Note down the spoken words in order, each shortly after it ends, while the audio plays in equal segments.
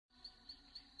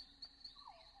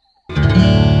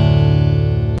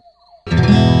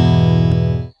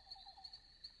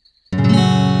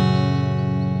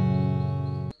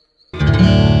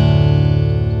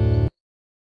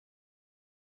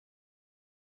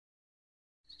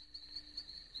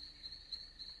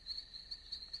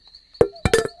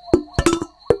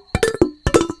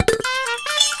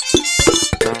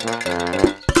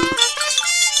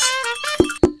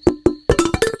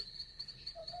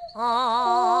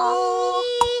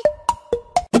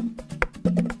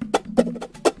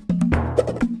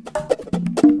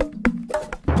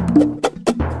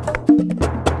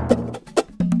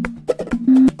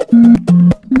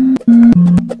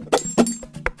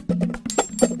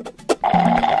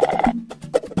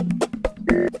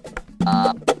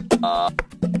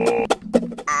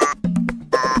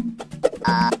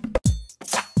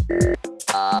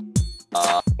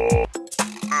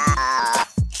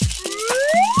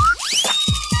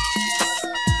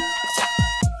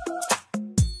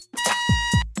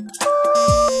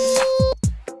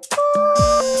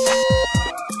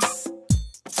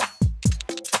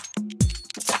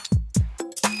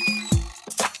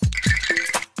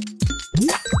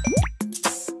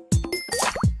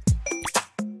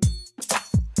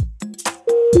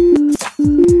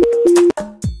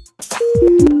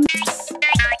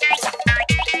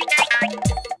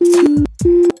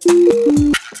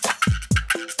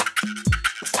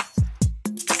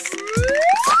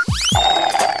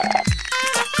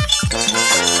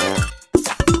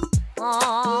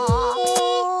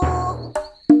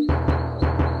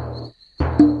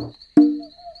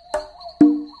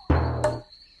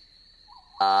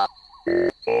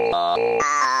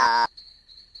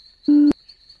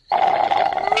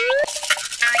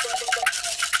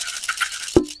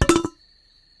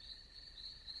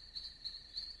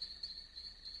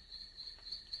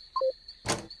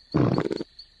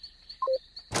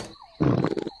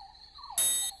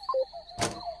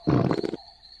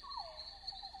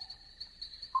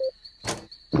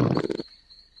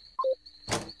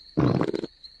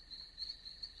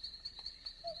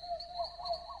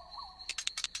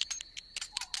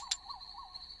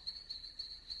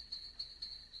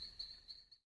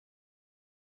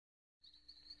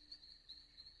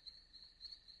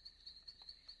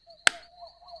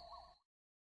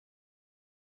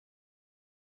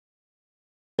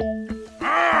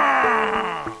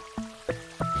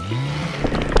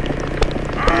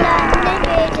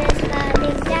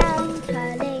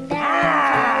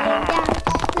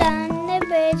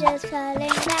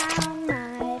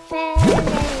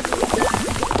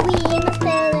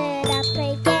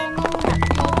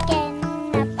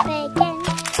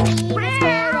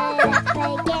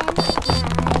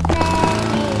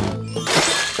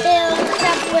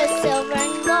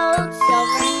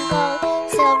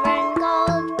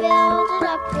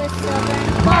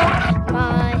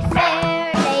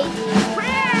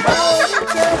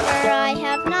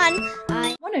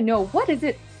Know, what does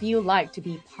it feel like to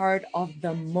be part of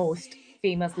the most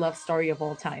famous love story of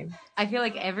all time? I feel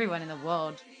like everyone in the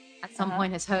world at some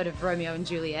point has heard of Romeo and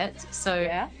Juliet. So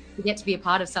to get to be a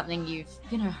part of something you've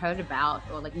heard about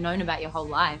or like known about your whole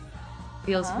life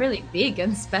feels really big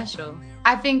and special.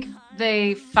 I think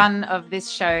the fun of this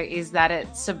show is that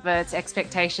it subverts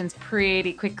expectations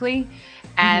pretty quickly.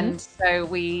 And so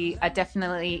we are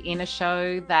definitely in a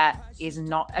show that is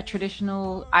not a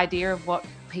traditional idea of what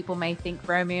people may think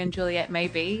Romeo and Juliet may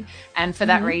be. And for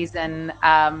that reason,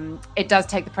 it does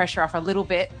take the pressure off a little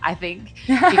bit, I think,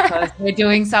 because we're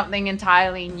doing something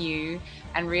entirely new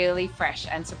and really fresh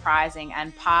and surprising.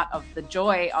 And part of the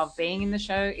joy of being in the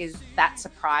show is that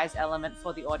surprise element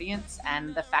for the audience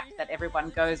and the fact that everyone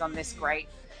goes on this great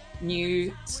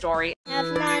new story. I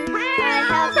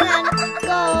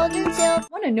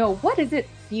want to know, what does it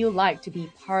feel like to be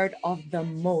part of the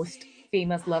most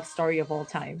famous love story of all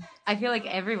time? I feel like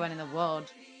everyone in the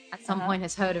world at some point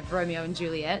has heard of Romeo and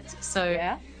Juliet. So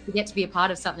to get to be a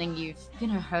part of something you've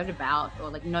heard about or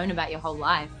like known about your whole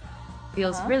life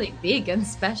feels really big and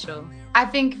special. I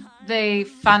think the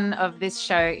fun of this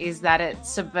show is that it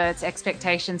subverts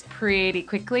expectations pretty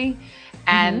quickly.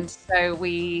 And so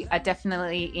we are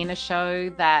definitely in a show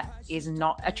that is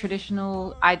not a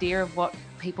traditional idea of what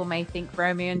people may think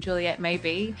Romeo and Juliet may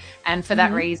be. And for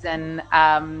that reason,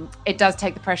 it does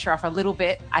take the pressure off a little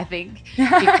bit, I think,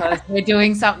 because we're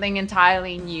doing something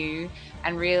entirely new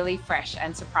and really fresh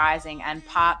and surprising. And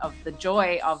part of the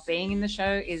joy of being in the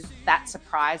show is that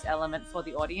surprise element for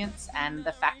the audience and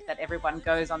the fact that everyone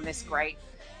goes on this great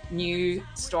new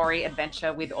story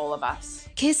adventure with all of us.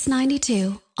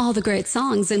 Kiss92, all the great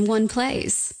songs in one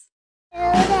place.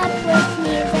 Build up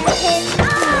with knees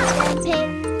and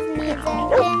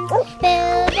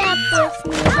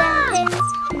pins,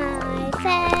 my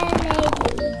fair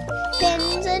lady.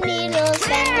 Pins and needles,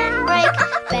 bend and break,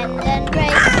 bend and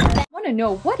break. I want to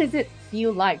know, what does it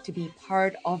feel like to be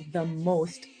part of the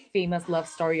most famous love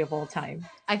story of all time?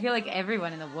 I feel like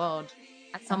everyone in the world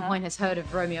at some point has heard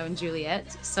of Romeo and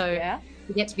Juliet. So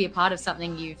to get to be a part of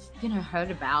something you've heard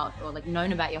about or like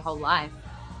known about your whole life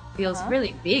feels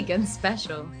really big and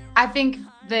special. I think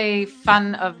the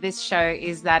fun of this show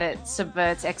is that it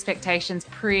subverts expectations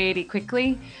pretty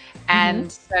quickly.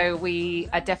 And so we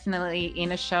are definitely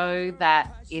in a show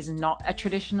that is not a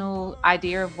traditional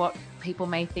idea of what people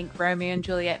may think Romeo and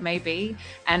Juliet may be.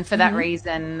 And for that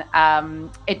reason,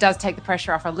 it does take the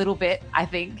pressure off a little bit, I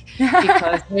think,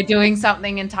 because we're doing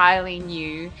something entirely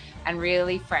new and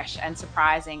really fresh and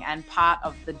surprising. And part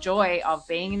of the joy of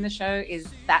being in the show is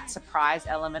that surprise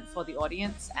element for the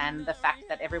audience and the fact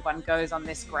that everyone goes on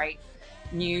this great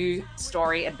new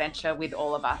story adventure with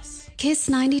all of us.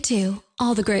 Kiss92,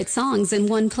 all the great songs in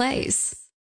one place.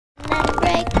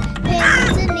 Break,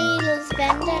 pins and needles,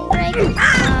 bend and break,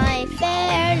 my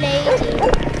fair lady.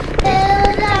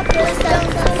 Build up with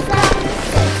stones so strong,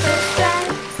 stones so strong,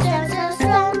 stones so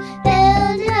strong.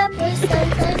 Build up with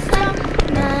stones so strong,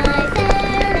 my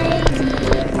fair lady.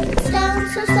 Stones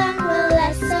so strong will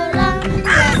last so long,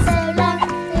 last so long,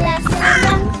 last so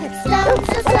long. Stones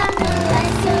so strong will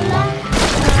last so long,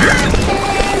 my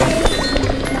fair lady.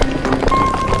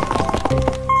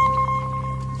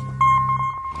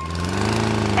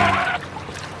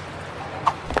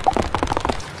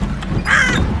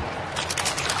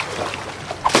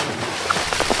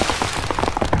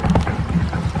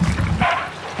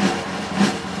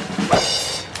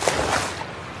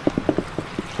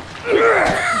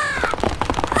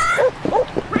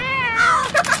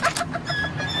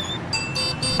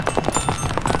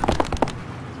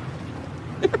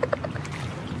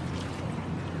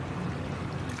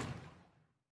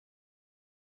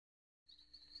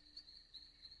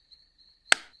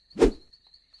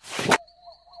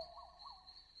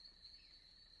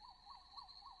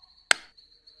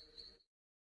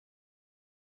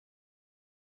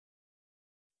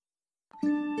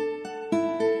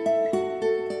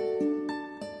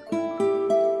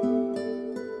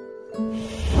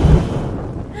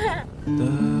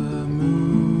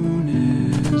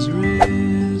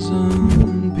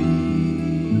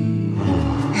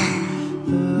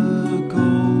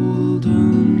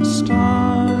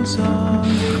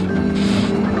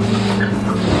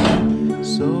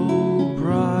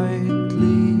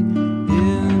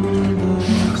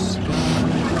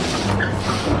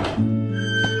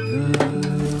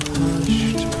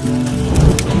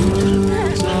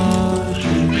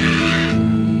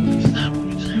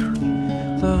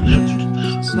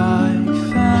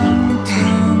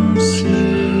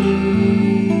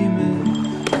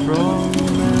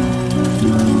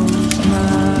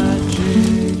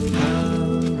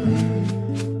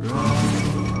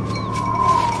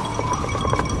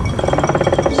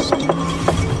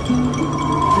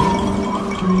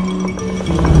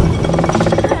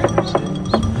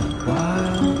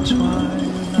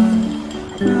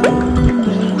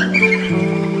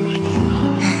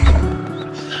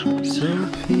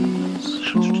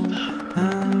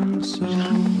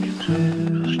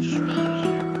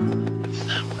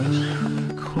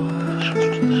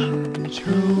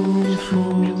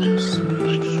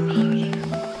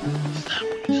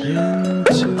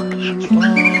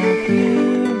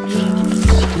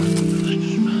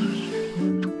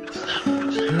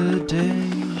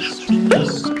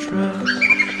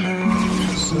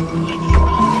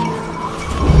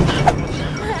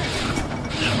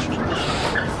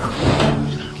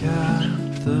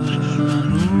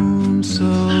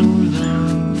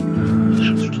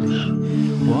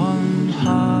 One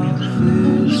half